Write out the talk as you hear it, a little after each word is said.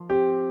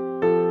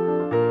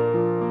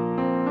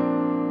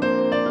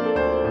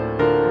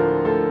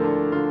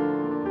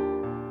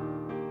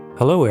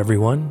Hello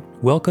everyone,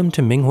 welcome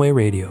to Minghui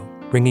Radio,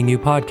 bringing you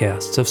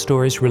podcasts of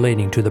stories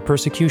relating to the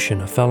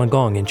persecution of Falun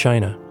Gong in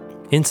China,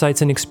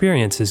 insights and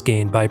experiences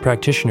gained by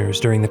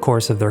practitioners during the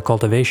course of their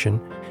cultivation,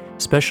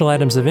 special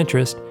items of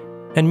interest,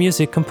 and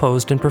music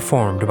composed and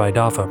performed by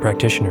Dafa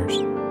practitioners.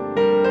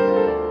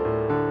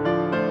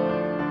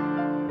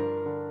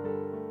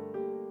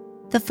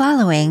 The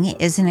following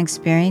is an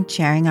experience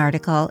sharing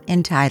article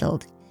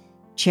entitled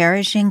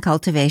Cherishing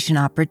Cultivation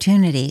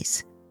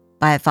Opportunities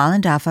by a Falun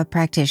Dafa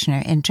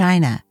practitioner in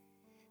China.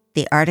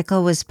 The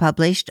article was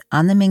published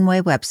on the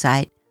Minghui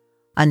website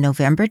on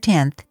November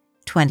 10th,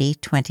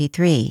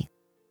 2023.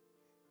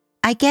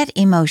 I get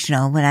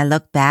emotional when I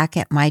look back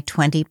at my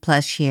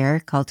 20-plus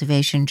year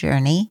cultivation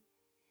journey.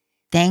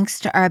 Thanks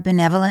to our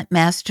benevolent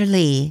Master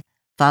Li,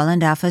 Falun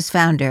Dafa's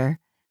founder,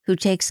 who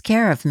takes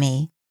care of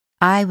me,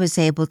 I was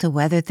able to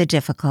weather the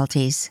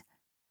difficulties.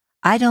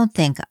 I don't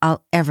think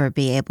I'll ever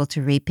be able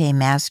to repay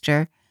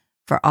Master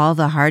for all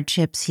the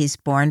hardships he's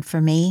borne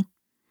for me.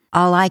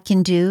 All I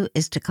can do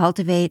is to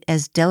cultivate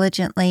as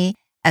diligently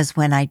as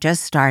when I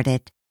just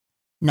started,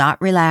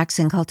 not relax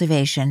in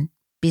cultivation,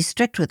 be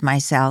strict with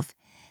myself,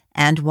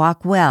 and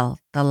walk well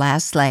the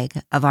last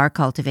leg of our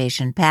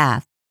cultivation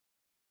path.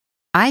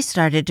 I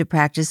started to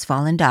practice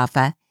Falun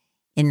Dafa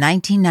in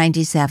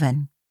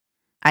 1997.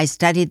 I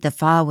studied the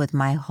Fa with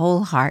my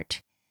whole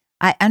heart.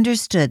 I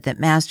understood that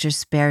Master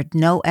spared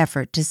no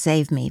effort to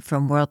save me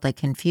from worldly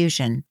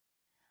confusion.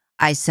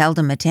 I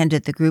seldom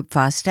attended the group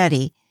Fa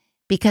study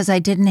because I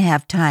didn't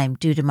have time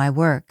due to my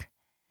work.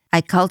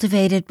 I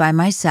cultivated by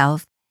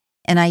myself,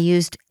 and I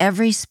used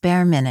every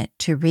spare minute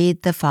to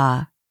read the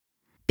Fa.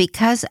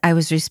 Because I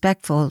was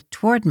respectful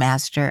toward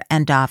Master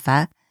and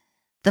Dafa,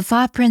 the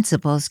Fa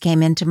principles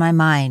came into my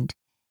mind,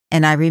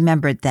 and I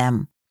remembered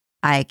them.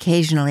 I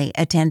occasionally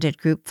attended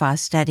group Fa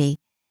study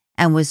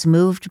and was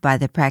moved by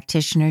the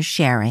practitioner's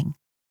sharing.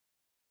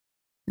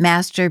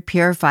 Master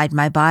purified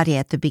my body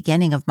at the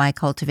beginning of my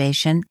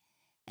cultivation,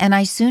 and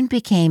I soon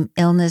became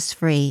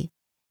illness-free,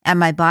 and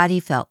my body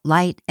felt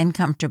light and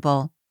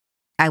comfortable.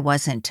 I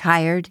wasn't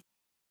tired.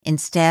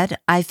 Instead,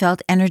 I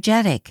felt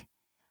energetic.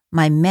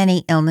 My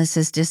many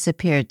illnesses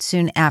disappeared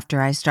soon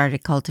after I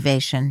started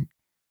cultivation.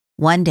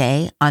 One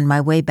day, on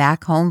my way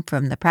back home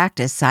from the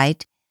practice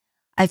site,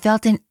 I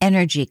felt an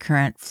energy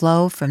current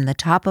flow from the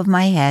top of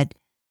my head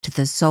to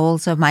the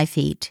soles of my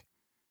feet.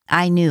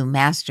 I knew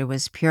Master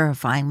was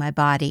purifying my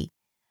body.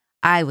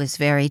 I was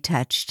very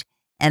touched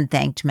and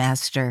thanked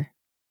Master.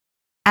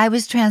 I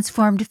was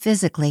transformed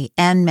physically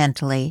and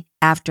mentally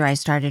after I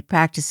started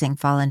practicing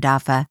Falun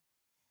Dafa.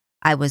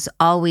 I was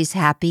always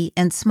happy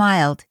and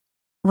smiled.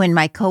 When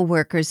my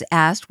co-workers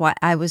asked why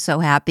I was so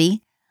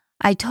happy,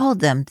 I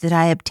told them that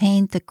I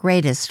obtained the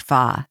greatest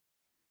Fa.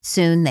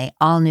 Soon they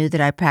all knew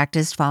that I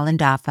practiced Falun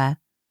Dafa.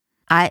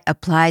 I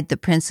applied the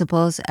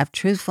principles of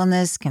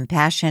truthfulness,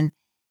 compassion,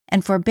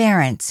 and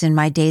forbearance in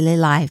my daily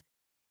life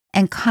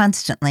and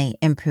constantly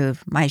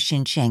improved my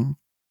Cherishing.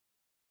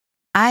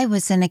 I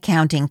was an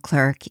accounting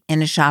clerk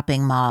in a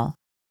shopping mall.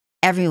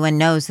 Everyone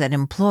knows that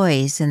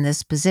employees in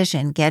this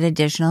position get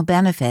additional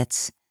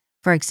benefits.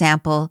 For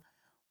example,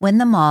 when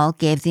the mall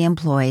gave the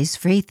employees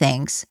free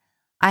things,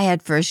 I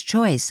had first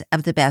choice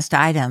of the best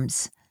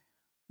items.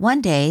 One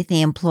day,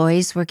 the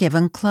employees were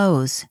given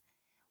clothes.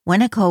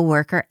 When a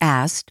co-worker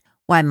asked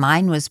why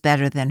mine was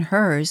better than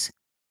hers,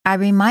 I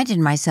reminded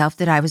myself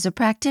that I was a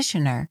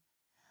practitioner.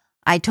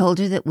 I told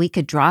her that we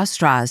could draw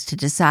straws to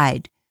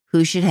decide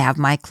who should have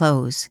my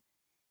clothes.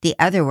 The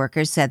other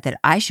workers said that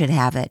I should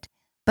have it,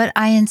 but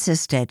I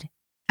insisted.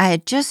 I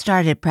had just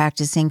started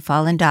practicing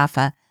Falun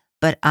Dafa,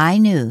 but I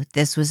knew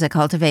this was a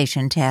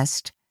cultivation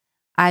test.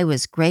 I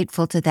was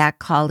grateful to that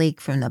colleague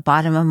from the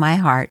bottom of my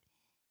heart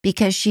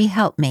because she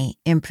helped me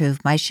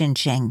improve my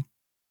Cherishing.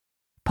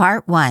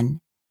 Part 1.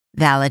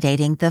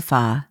 Validating the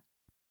Fa.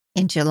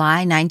 In July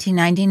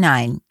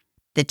 1999,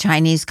 the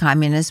Chinese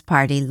Communist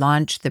Party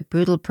launched the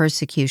brutal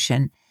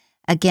persecution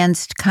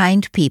against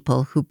kind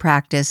people who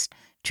practiced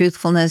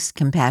truthfulness,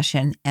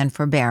 compassion, and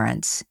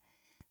forbearance.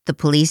 The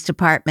police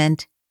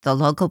department, the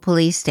local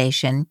police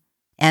station,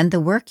 and the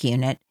work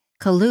unit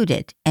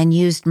colluded and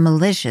used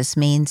malicious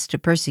means to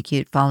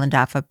persecute Falun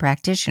Dafa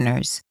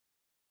practitioners.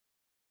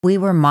 We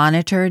were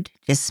monitored,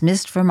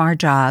 dismissed from our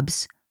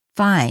jobs,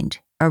 fined,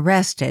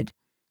 arrested,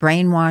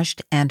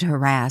 brainwashed, and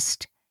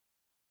harassed.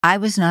 I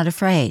was not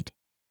afraid.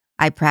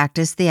 I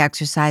practiced the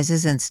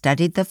exercises and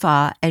studied the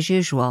Fa as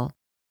usual.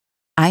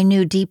 I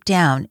knew deep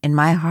down in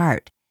my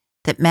heart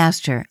that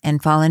Master and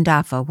Falun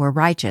Dafa were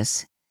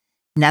righteous.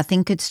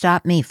 Nothing could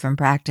stop me from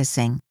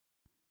practicing.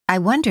 I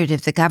wondered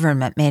if the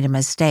government made a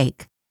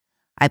mistake.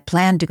 I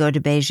planned to go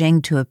to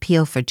Beijing to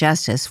appeal for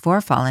justice for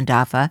Falun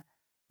Dafa,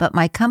 but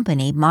my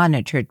company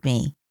monitored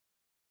me.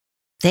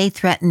 They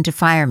threatened to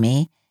fire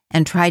me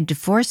and tried to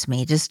force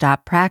me to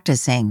stop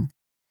practicing.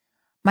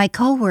 My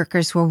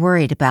co-workers were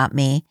worried about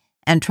me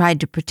and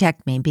tried to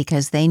protect me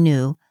because they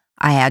knew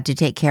I had to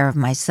take care of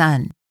my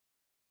son.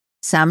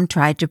 Some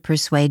tried to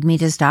persuade me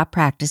to stop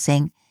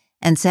practicing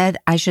and said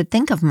I should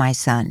think of my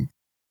son.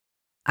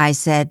 I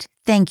said,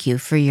 "Thank you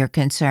for your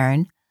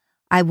concern.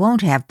 I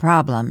won't have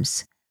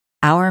problems.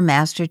 Our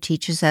master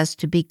teaches us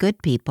to be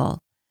good people.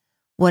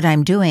 What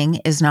I'm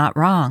doing is not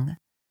wrong.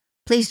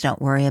 Please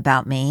don't worry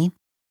about me.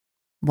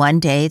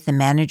 One day, the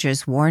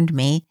managers warned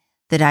me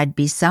that I'd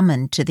be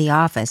summoned to the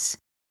office.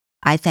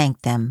 I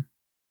thanked them.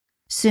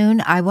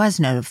 Soon, I was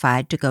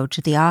notified to go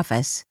to the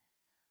office.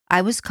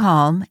 I was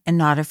calm and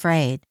not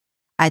afraid.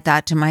 I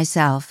thought to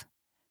myself,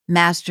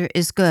 Master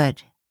is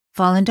good.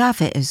 Falun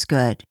Dafa is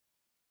good.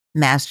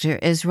 Master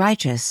is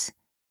righteous.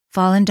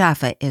 Falun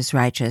Dafa is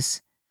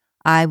righteous.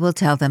 I will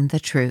tell them the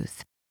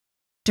truth.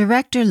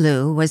 Director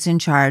Liu was in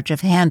charge of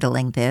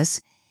handling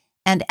this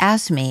and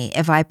asked me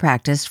if I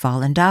practiced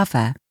Falun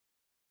Dafa.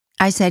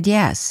 I said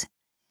yes.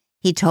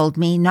 He told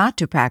me not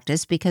to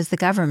practice because the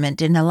government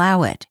didn't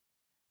allow it.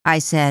 I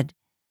said,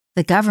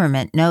 the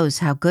government knows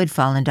how good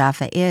Falun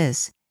Dafa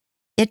is.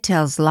 It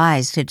tells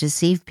lies to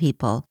deceive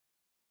people.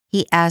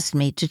 He asked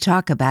me to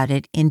talk about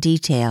it in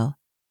detail.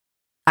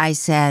 I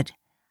said,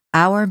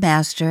 our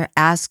master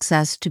asks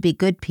us to be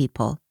good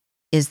people.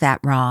 Is that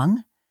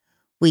wrong?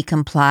 We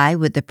comply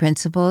with the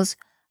principles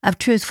of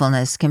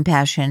truthfulness,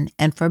 compassion,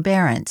 and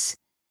forbearance.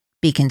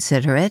 Be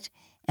considerate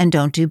and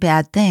don't do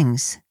bad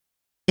things.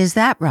 Is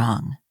that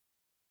wrong?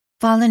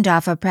 Falun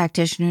Dafa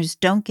practitioners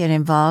don't get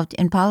involved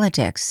in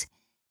politics.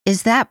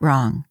 Is that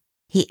wrong?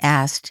 He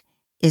asked,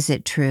 is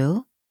it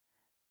true?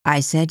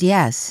 I said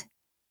yes.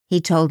 He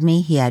told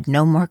me he had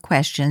no more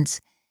questions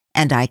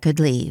and I could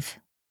leave.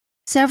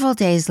 Several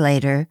days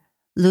later,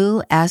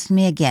 Liu asked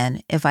me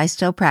again if I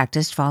still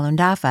practiced Falun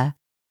Dafa.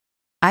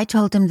 I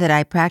told him that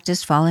I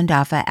practiced Falun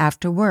Dafa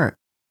after work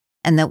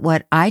and that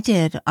what I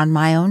did on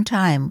my own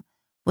time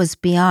was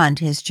beyond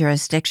his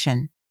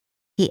jurisdiction.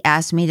 He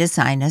asked me to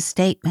sign a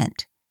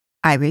statement.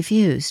 I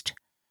refused.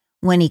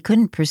 When he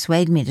couldn't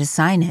persuade me to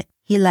sign it,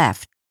 he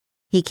left.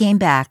 He came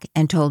back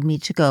and told me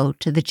to go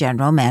to the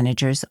general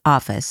manager's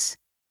office.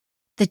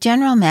 The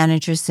general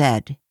manager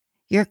said,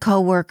 your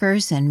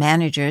co-workers and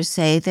managers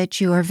say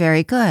that you are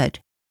very good.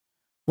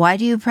 Why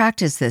do you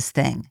practice this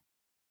thing?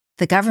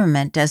 The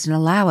government doesn't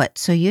allow it,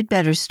 so you'd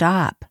better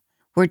stop.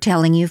 We're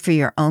telling you for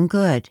your own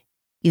good.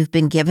 You've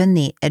been given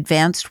the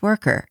advanced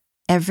worker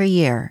every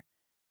year.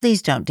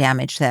 Please don't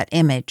damage that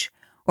image,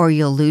 or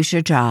you'll lose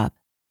your job.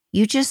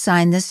 You just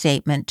sign the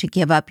statement to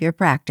give up your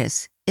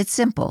practice. It's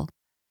simple.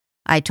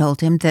 I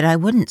told him that I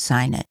wouldn't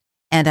sign it,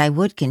 and I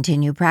would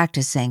continue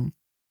practicing.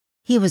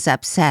 He was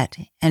upset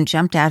and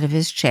jumped out of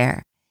his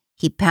chair.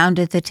 He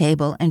pounded the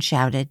table and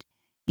shouted,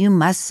 you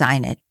must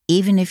sign it,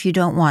 even if you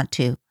don't want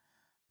to.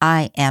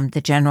 I am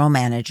the general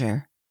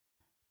manager.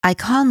 I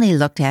calmly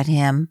looked at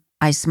him.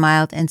 I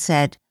smiled and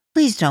said,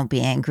 please don't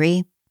be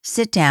angry.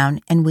 Sit down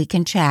and we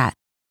can chat.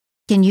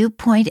 Can you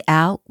point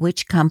out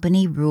which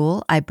company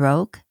rule I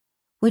broke?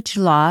 Which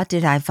law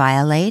did I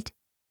violate?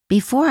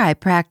 Before I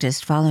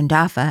practiced Falun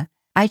Dafa,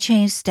 I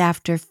chased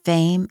after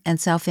fame and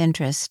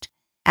self-interest.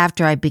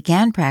 After I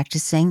began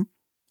practicing,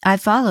 I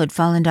followed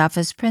Falun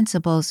Dafa's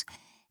principles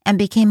and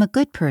became a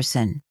good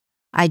person.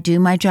 I do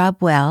my job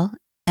well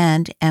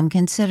and am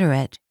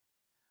considerate.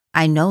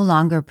 I no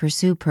longer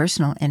pursue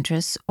personal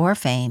interests or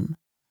fame.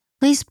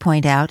 Please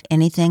point out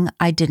anything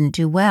I didn't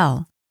do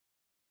well.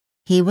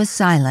 He was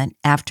silent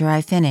after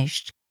I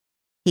finished.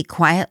 He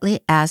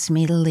quietly asked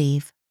me to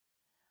leave.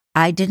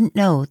 I didn't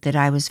know that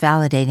I was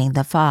validating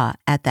the Fa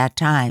at that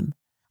time.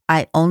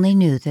 I only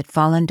knew that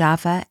Falun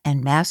Dafa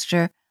and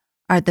Master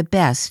are the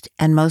best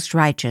and most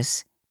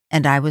righteous,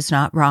 and I was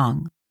not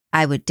wrong.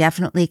 I would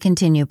definitely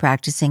continue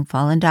practicing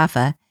Falun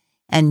Dafa,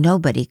 and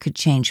nobody could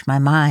change my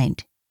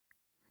mind.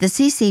 The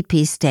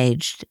CCP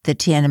staged the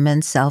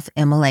Tiananmen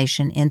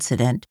self-immolation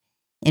incident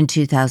in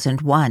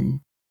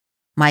 2001.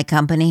 My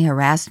company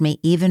harassed me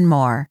even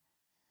more,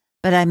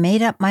 but I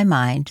made up my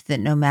mind that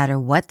no matter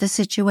what the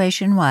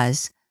situation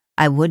was,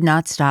 I would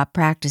not stop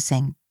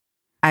practicing.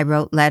 I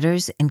wrote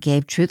letters and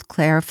gave truth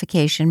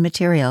clarification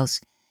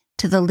materials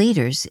to the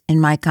leaders in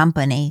my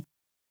company.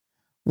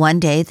 One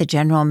day, the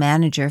general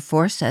manager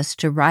forced us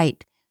to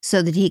write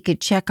so that he could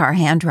check our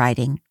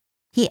handwriting.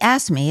 He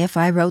asked me if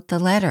I wrote the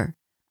letter.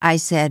 I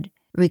said,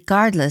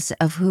 regardless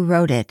of who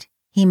wrote it,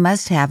 he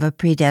must have a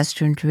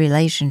predestined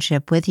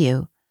relationship with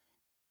you.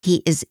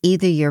 He is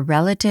either your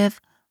relative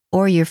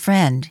or your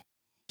friend.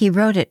 He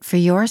wrote it for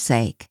your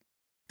sake.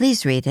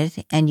 Please read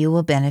it and you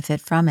will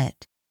benefit from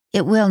it.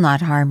 It will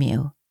not harm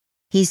you.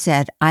 He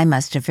said I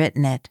must have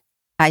written it.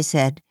 I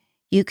said,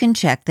 you can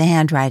check the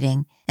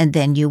handwriting and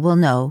then you will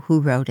know who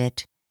wrote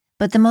it.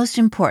 But the most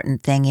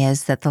important thing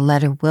is that the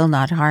letter will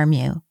not harm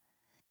you.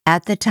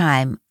 At the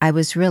time, I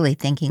was really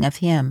thinking of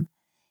him,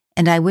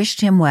 and I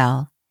wished him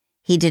well.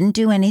 He didn't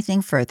do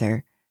anything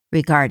further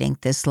regarding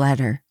this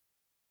letter.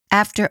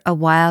 After a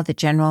while, the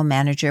general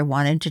manager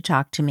wanted to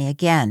talk to me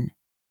again.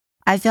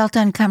 I felt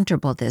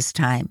uncomfortable this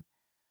time.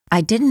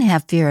 I didn't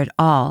have fear at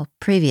all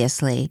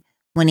previously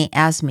when he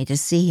asked me to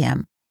see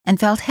him, and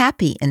felt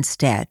happy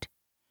instead.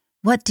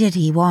 What did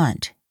he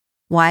want?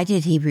 Why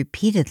did he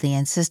repeatedly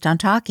insist on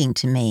talking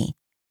to me?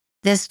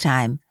 This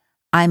time,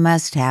 I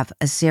must have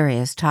a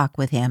serious talk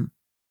with him.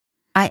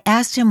 I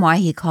asked him why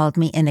he called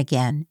me in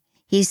again.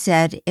 He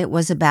said it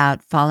was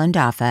about Falun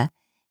Dafa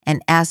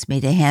and asked me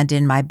to hand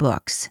in my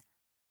books.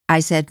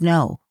 I said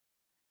no.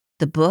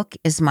 The book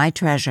is my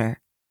treasure.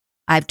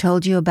 I've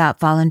told you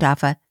about Falun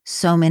Dafa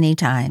so many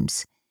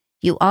times.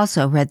 You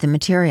also read the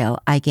material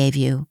I gave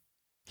you.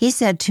 He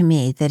said to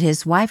me that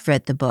his wife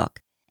read the book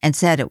and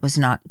said it was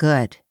not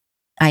good.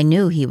 I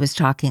knew he was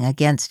talking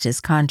against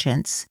his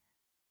conscience.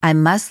 I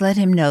must let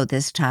him know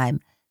this time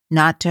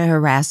not to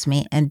harass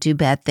me and do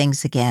bad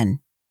things again.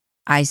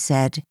 I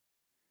said,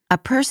 a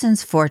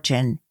person's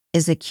fortune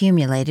is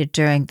accumulated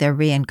during their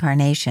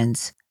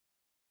reincarnations.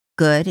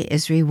 Good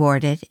is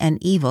rewarded and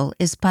evil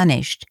is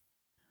punished.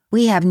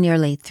 We have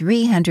nearly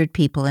 300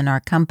 people in our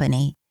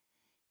company.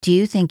 Do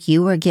you think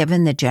you were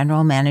given the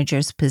general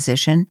manager's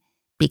position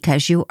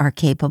because you are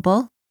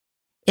capable?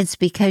 It's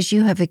because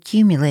you have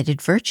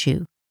accumulated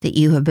virtue that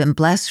you have been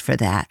blessed for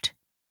that.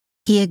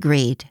 He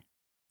agreed.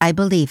 I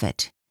believe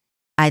it.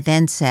 I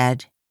then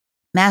said,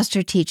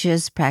 Master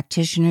teaches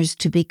practitioners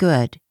to be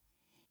good.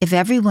 If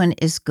everyone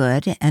is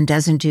good and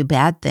doesn't do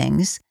bad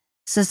things,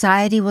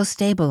 society will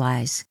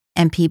stabilize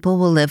and people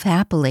will live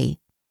happily.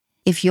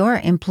 If your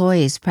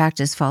employees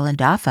practice Falun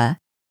Dafa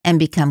and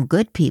become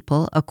good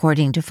people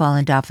according to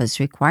Falun Dafa's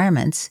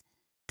requirements,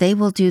 they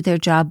will do their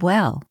job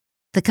well.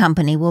 The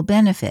company will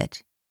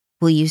benefit.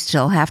 Will you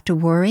still have to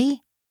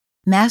worry?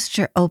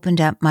 Master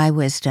opened up my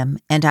wisdom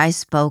and I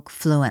spoke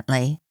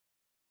fluently.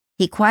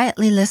 He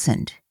quietly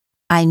listened.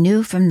 I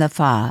knew from the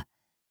Fa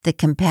that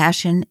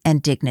compassion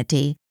and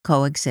dignity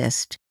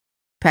coexist.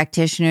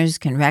 Practitioners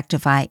can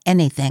rectify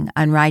anything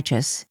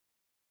unrighteous.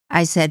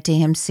 I said to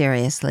him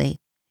seriously,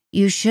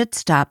 you should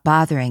stop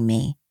bothering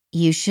me.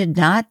 You should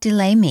not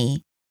delay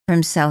me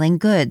from selling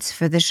goods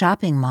for the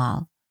shopping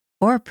mall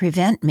or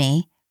prevent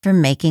me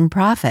from making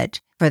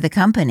profit for the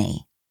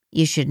company.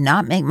 You should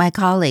not make my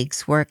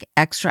colleagues work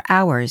extra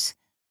hours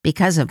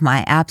because of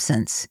my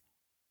absence.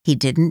 He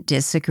didn't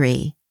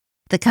disagree.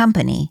 The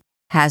company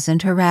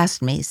hasn't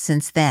harassed me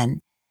since then,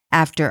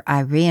 after I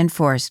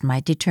reinforced my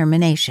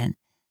determination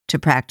to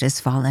practice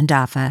Falun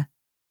Dafa.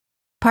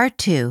 Part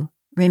 2.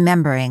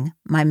 Remembering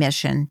my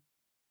mission.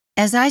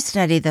 As I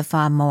study the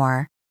Fa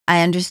more,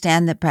 I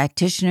understand that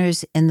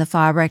practitioners in the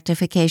Fa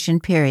rectification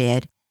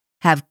period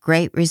have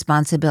great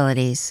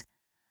responsibilities.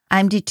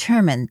 I'm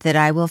determined that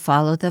I will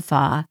follow the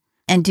Fa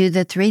and do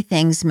the 3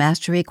 things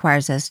Master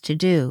requires us to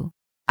do.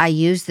 I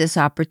used this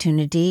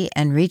opportunity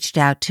and reached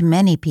out to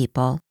many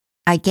people.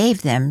 I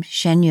gave them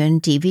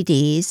Shenyun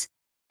DVDs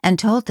and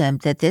told them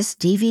that this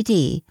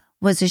DVD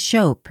was a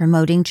show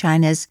promoting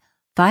China's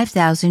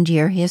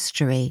 5,000-year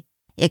history.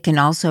 It can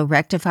also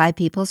rectify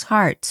people's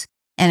hearts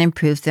and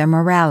improve their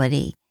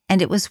morality,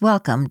 and it was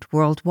welcomed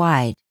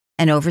worldwide,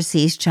 and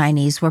overseas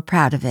Chinese were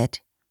proud of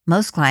it.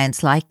 Most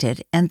clients liked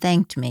it and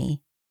thanked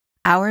me.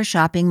 Our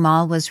shopping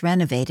mall was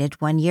renovated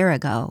 1 year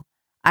ago.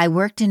 I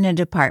worked in a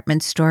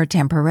department store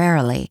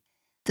temporarily.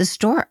 The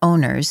store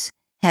owners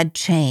had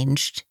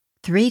changed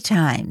 3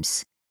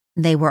 times.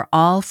 They were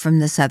all from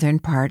the southern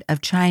part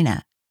of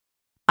China.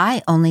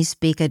 I only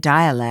speak a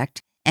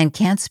dialect and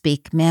can't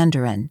speak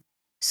Mandarin,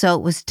 so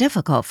it was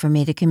difficult for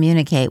me to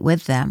communicate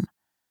with them.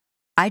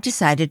 I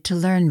decided to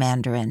learn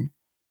Mandarin.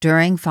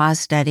 During Fa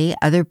study,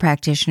 other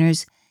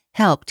practitioners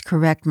helped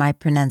correct my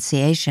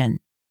pronunciation.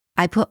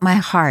 I put my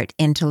heart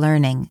into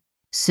learning.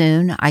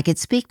 Soon I could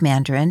speak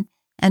Mandarin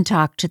and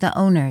talk to the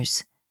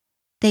owners.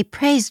 They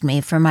praised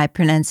me for my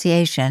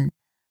pronunciation.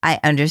 I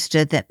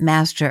understood that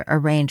Master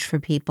arranged for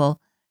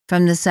people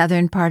from the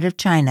southern part of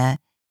China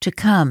to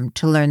come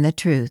to learn the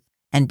truth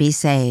and be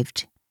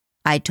saved.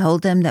 I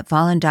told them that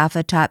Falun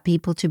Dafa taught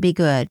people to be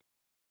good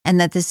and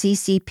that the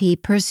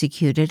CCP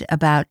persecuted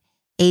about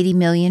 80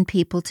 million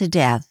people to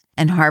death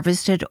and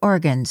harvested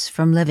organs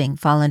from living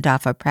Falun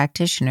Dafa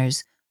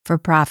practitioners for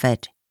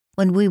profit.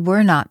 When we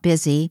were not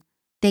busy,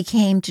 they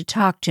came to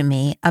talk to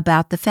me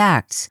about the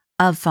facts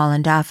of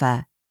Falun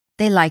Dafa.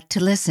 They liked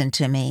to listen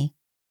to me.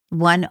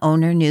 One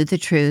owner knew the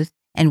truth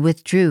and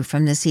withdrew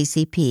from the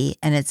CCP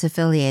and its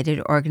affiliated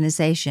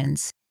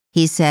organizations.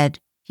 He said,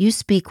 "You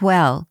speak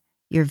well,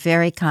 you're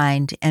very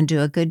kind and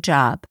do a good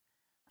job.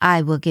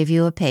 I will give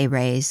you a pay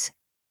raise."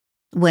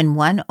 When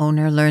one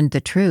owner learned the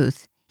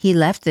truth, he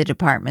left the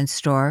department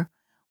store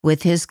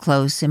with his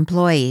close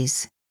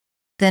employees.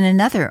 Then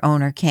another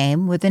owner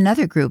came with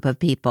another group of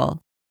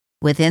people.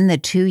 Within the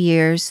 2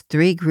 years,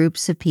 3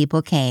 groups of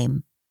people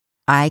came.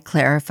 I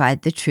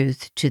clarified the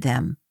truth to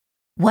them.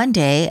 One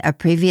day, a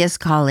previous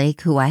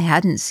colleague who I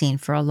hadn't seen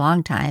for a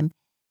long time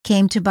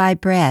came to buy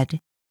bread.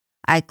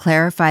 I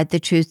clarified the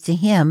truth to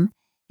him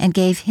and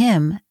gave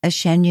him a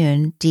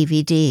Shenyun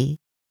DVD.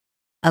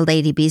 A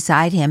lady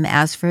beside him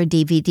asked for a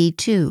DVD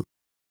too.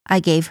 I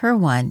gave her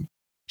one.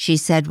 She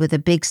said with a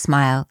big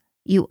smile,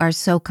 "You are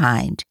so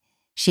kind."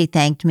 She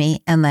thanked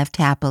me and left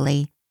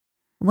happily.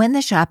 When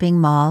the shopping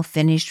mall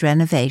finished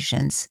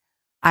renovations,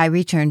 I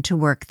returned to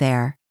work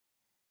there.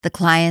 The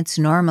clients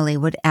normally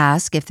would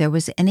ask if there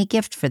was any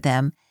gift for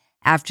them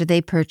after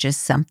they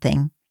purchased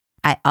something.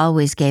 I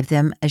always gave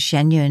them a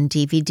Shenyun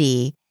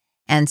DVD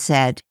and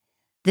said,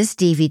 "This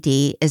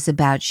DVD is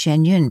about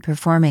Shenyun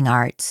performing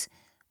arts.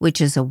 which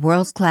is a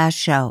world-class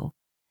show.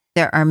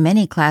 There are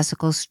many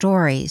classical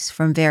stories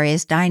from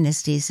various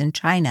dynasties in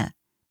China.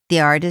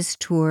 The artists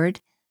toured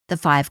the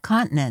 5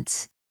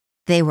 continents.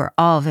 They were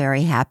all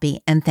very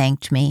happy and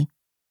thanked me.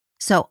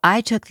 So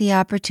I took the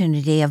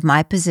opportunity of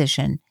my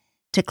position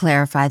to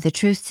clarify the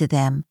truth to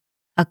them.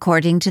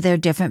 According to their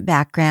different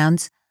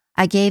backgrounds,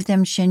 I gave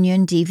them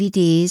Shenyun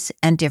DVDs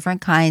and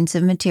different kinds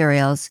of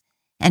materials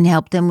and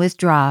helped them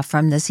withdraw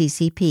from the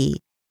CCP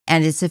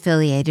and its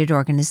affiliated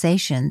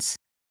organizations.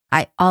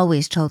 I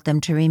always told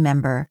them to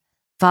remember,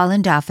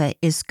 Falun Dafa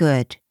is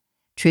good.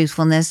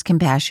 Truthfulness,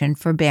 compassion,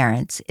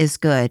 forbearance is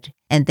good,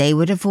 and they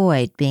would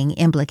avoid being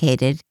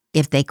implicated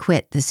if they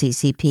quit the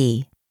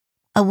CCP.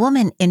 A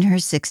woman in her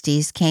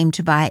 60s came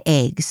to buy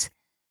eggs.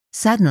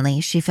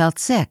 Suddenly, she felt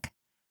sick.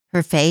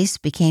 Her face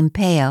became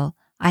pale.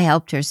 I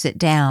helped her sit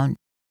down.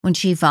 When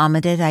she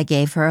vomited, I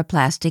gave her a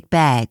plastic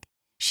bag.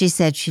 She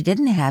said she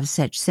didn't have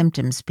such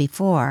symptoms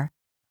before.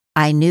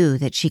 I knew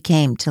that she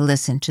came to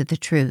listen to the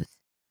truth.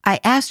 I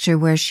asked her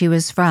where she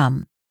was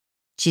from.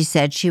 She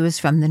said she was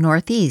from the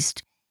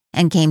Northeast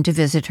and came to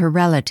visit her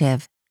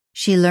relative.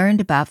 She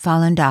learned about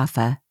Falun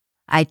Dafa.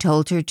 I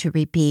told her to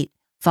repeat,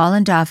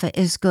 Falun Dafa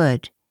is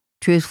good.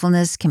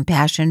 Truthfulness,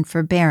 compassion,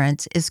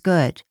 forbearance is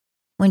good.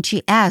 When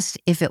she asked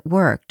if it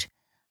worked,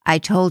 I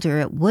told her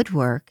it would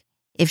work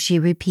if she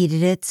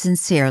repeated it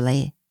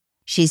sincerely.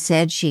 She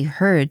said she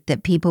heard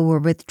that people were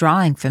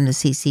withdrawing from the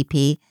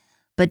CCP,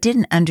 but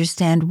didn't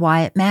understand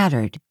why it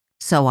mattered,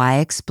 so I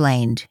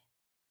explained.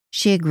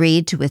 She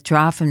agreed to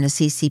withdraw from the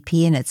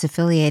CCP and its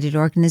affiliated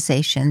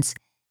organizations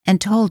and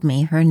told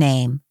me her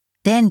name.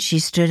 Then she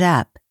stood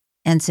up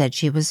and said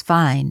she was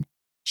fine.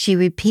 She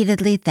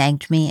repeatedly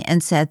thanked me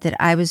and said that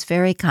I was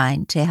very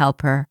kind to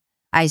help her.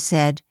 I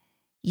said,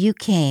 "You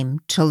came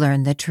to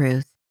learn the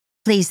truth.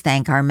 Please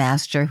thank our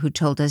master who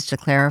told us to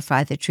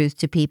clarify the truth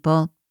to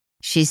people."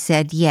 She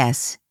said,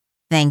 "Yes,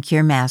 thank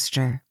your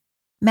master."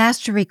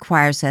 Master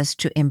requires us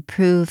to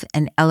improve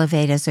and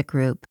elevate as a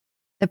group.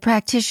 The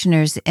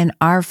practitioners in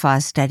our FA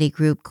study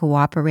group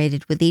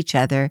cooperated with each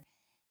other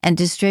and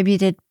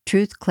distributed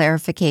truth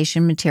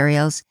clarification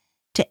materials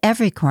to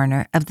every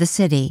corner of the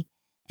city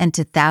and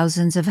to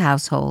thousands of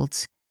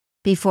households.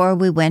 Before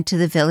we went to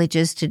the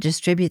villages to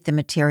distribute the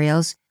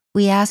materials,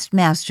 we asked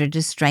Master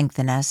to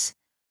strengthen us.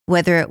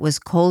 Whether it was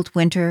cold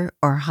winter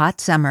or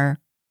hot summer,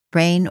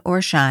 rain or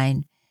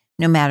shine,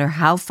 no matter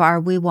how far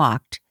we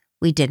walked,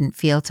 we didn't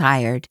feel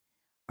tired.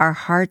 Our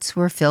hearts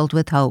were filled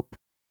with hope.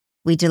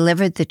 We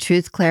delivered the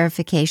truth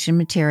clarification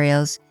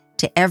materials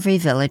to every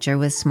villager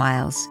with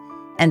smiles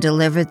and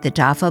delivered the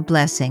Dafa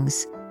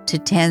blessings to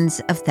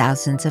tens of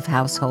thousands of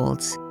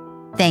households.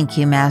 Thank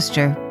you,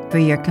 Master, for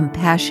your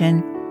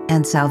compassion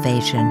and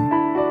salvation.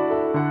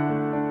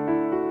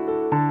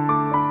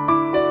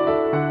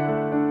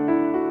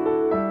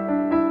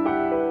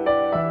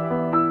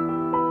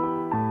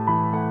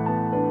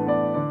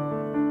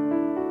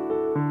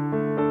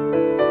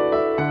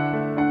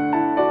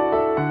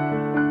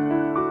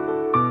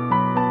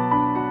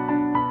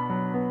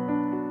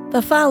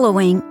 The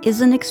following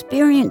is an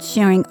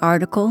experience-sharing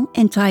article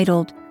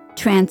entitled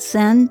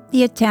Transcend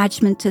the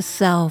Attachment to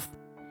Self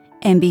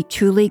and Be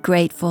Truly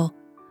Grateful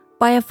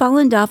by a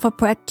Falun Dafa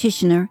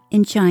practitioner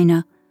in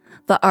China.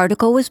 The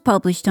article was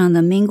published on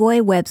the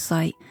Minghui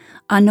website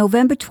on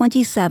November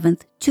 27,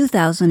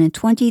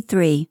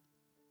 2023.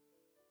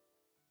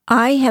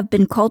 I have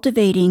been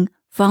cultivating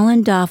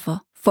Falun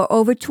Dafa for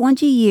over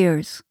 20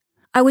 years.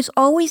 I was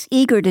always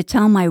eager to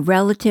tell my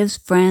relatives,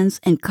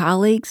 friends, and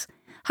colleagues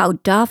how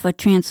Dafa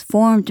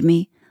transformed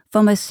me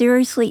from a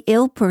seriously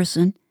ill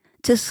person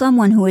to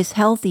someone who is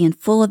healthy and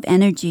full of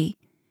energy.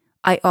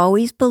 I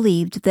always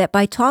believed that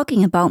by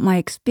talking about my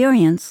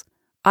experience,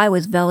 I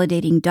was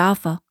validating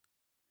Dafa.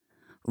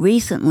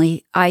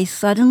 Recently, I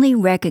suddenly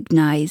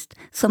recognized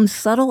some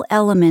subtle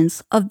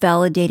elements of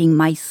validating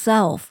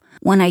myself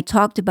when I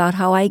talked about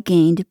how I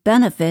gained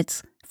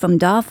benefits from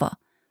Dafa.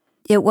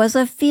 It was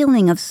a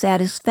feeling of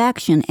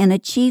satisfaction and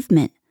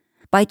achievement.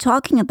 By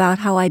talking about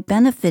how I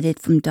benefited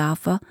from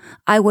Dafa,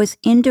 I was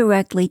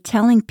indirectly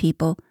telling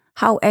people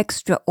how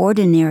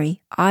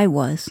extraordinary I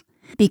was.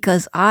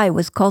 Because I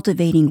was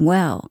cultivating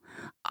well,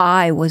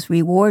 I was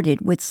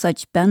rewarded with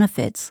such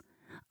benefits.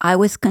 I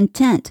was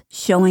content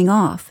showing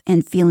off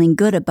and feeling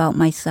good about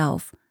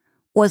myself.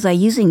 Was I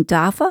using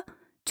Dafa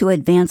to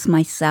advance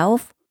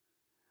myself?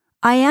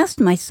 I asked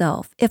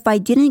myself, if I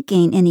didn't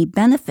gain any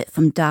benefit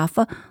from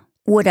Dafa,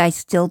 would I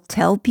still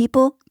tell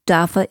people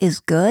Dafa is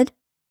good?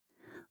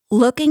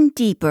 Looking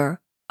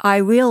deeper, I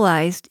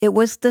realized it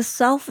was the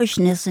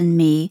selfishness in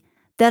me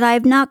that I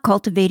have not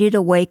cultivated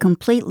away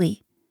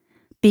completely.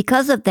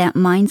 Because of that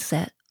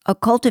mindset, a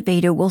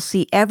cultivator will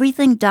see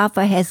everything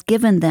Dafa has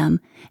given them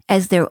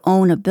as their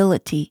own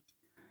ability.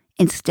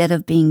 Instead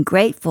of being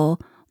grateful,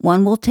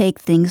 one will take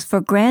things for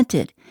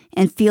granted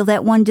and feel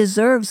that one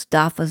deserves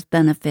Dafa's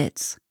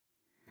benefits.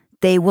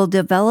 They will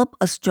develop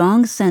a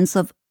strong sense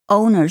of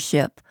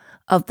ownership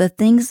of the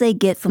things they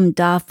get from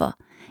Dafa,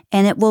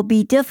 and it will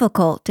be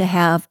difficult to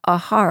have a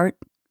heart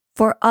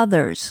for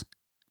others.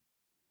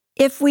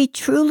 If we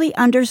truly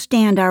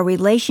understand our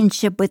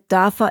relationship with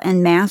Dafa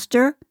and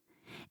Master,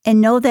 and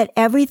know that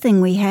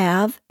everything we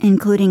have,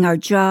 including our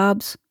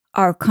jobs,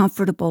 our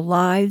comfortable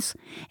lives,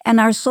 and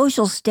our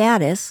social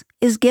status,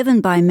 is given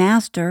by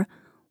Master,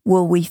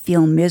 will we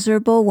feel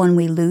miserable when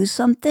we lose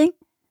something?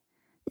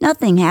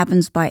 Nothing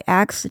happens by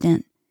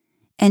accident,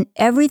 and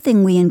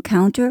everything we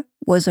encounter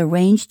was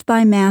arranged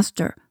by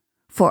Master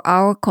for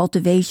our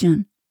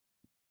cultivation.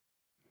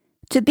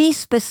 To be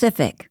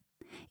specific,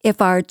 if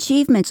our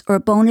achievements or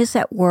bonus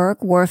at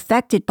work were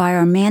affected by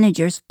our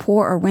manager's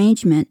poor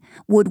arrangement,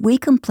 would we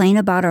complain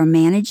about our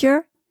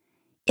manager?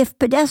 If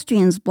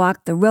pedestrians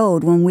block the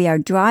road when we are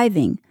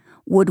driving,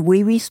 would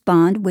we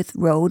respond with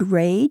road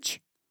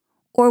rage?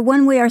 Or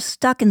when we are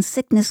stuck in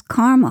sickness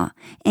karma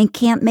and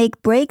can't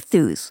make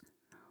breakthroughs,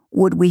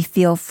 would we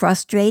feel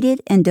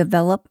frustrated and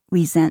develop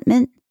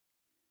resentment?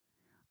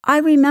 I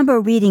remember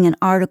reading an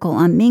article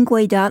on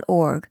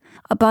Minghui.org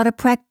about a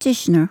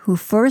practitioner who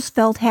first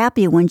felt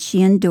happy when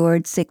she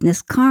endured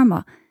sickness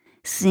karma,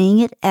 seeing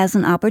it as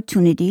an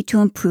opportunity to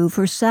improve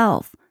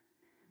herself.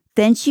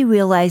 Then she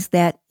realized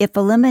that if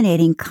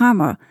eliminating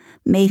karma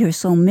made her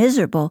so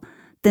miserable,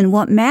 then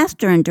what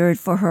Master endured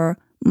for her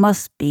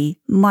must be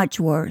much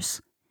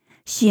worse.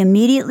 She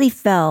immediately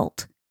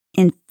felt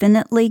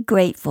infinitely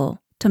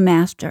grateful to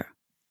Master.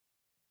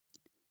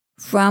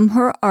 From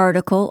her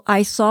article,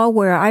 I saw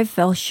where I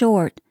fell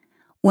short.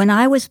 When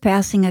I was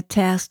passing a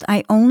test,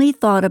 I only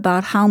thought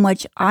about how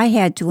much I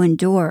had to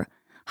endure,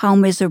 how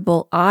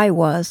miserable I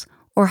was,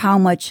 or how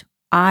much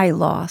I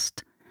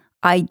lost.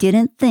 I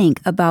didn't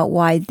think about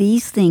why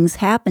these things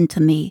happened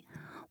to me,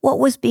 what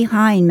was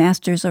behind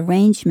Master's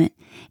arrangement,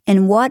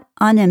 and what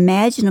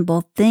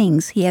unimaginable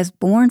things he has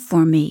borne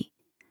for me.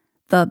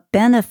 The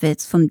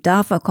benefits from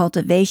Dafa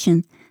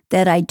cultivation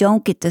that I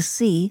don't get to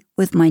see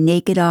with my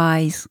naked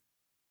eyes.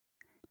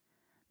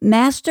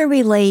 Master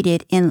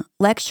related in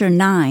Lecture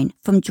 9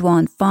 from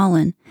Zhuan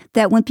Falun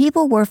that when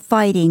people were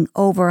fighting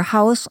over a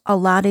house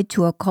allotted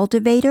to a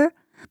cultivator,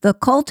 the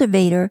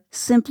cultivator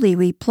simply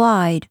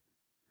replied,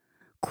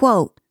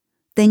 quote,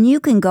 "Then you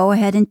can go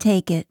ahead and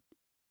take it,"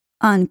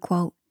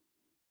 unquote.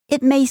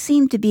 It may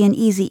seem to be an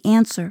easy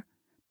answer,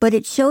 but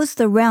it shows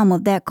the realm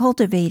of that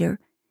cultivator.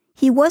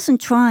 He wasn't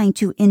trying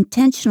to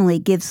intentionally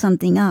give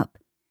something up.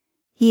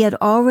 He had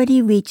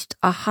already reached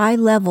a high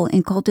level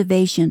in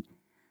cultivation,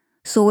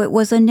 so it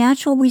was a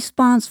natural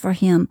response for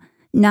him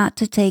not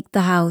to take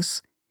the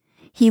house.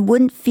 He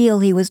wouldn't feel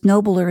he was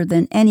nobler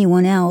than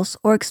anyone else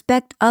or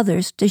expect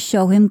others to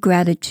show him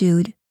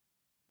gratitude.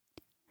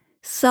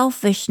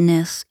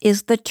 Selfishness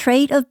is the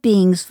trait of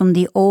beings from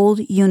the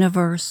old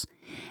universe.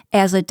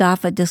 As a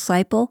Dafa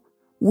disciple,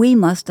 we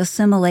must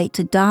assimilate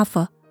to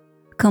Dafa,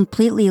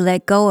 completely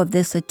let go of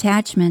this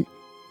attachment,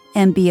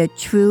 and be a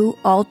true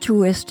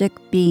altruistic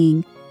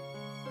being.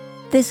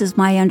 This is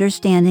my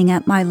understanding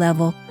at my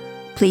level.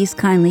 Please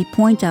kindly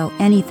point out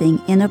anything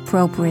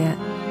inappropriate.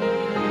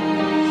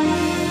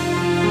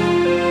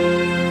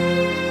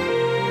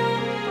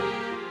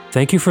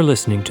 Thank you for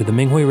listening to the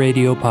Minghui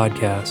Radio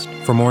podcast.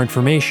 For more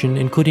information,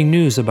 including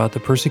news about the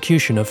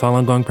persecution of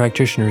Falun Gong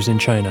practitioners in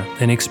China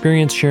and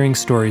experience-sharing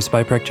stories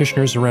by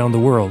practitioners around the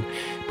world,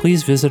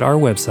 please visit our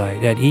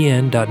website at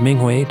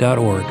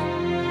en.minghui.org.